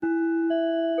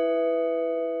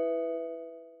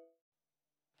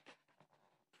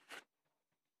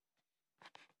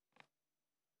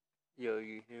Yo,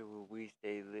 you hear where we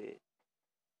stay lit,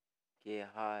 get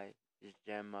high, just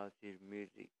jam out to the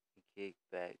music and kick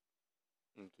back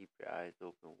and keep your eyes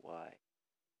open wide.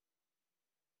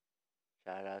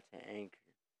 Shout out to Anchor,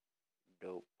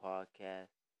 dope podcast,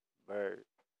 Bird,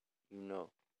 you know.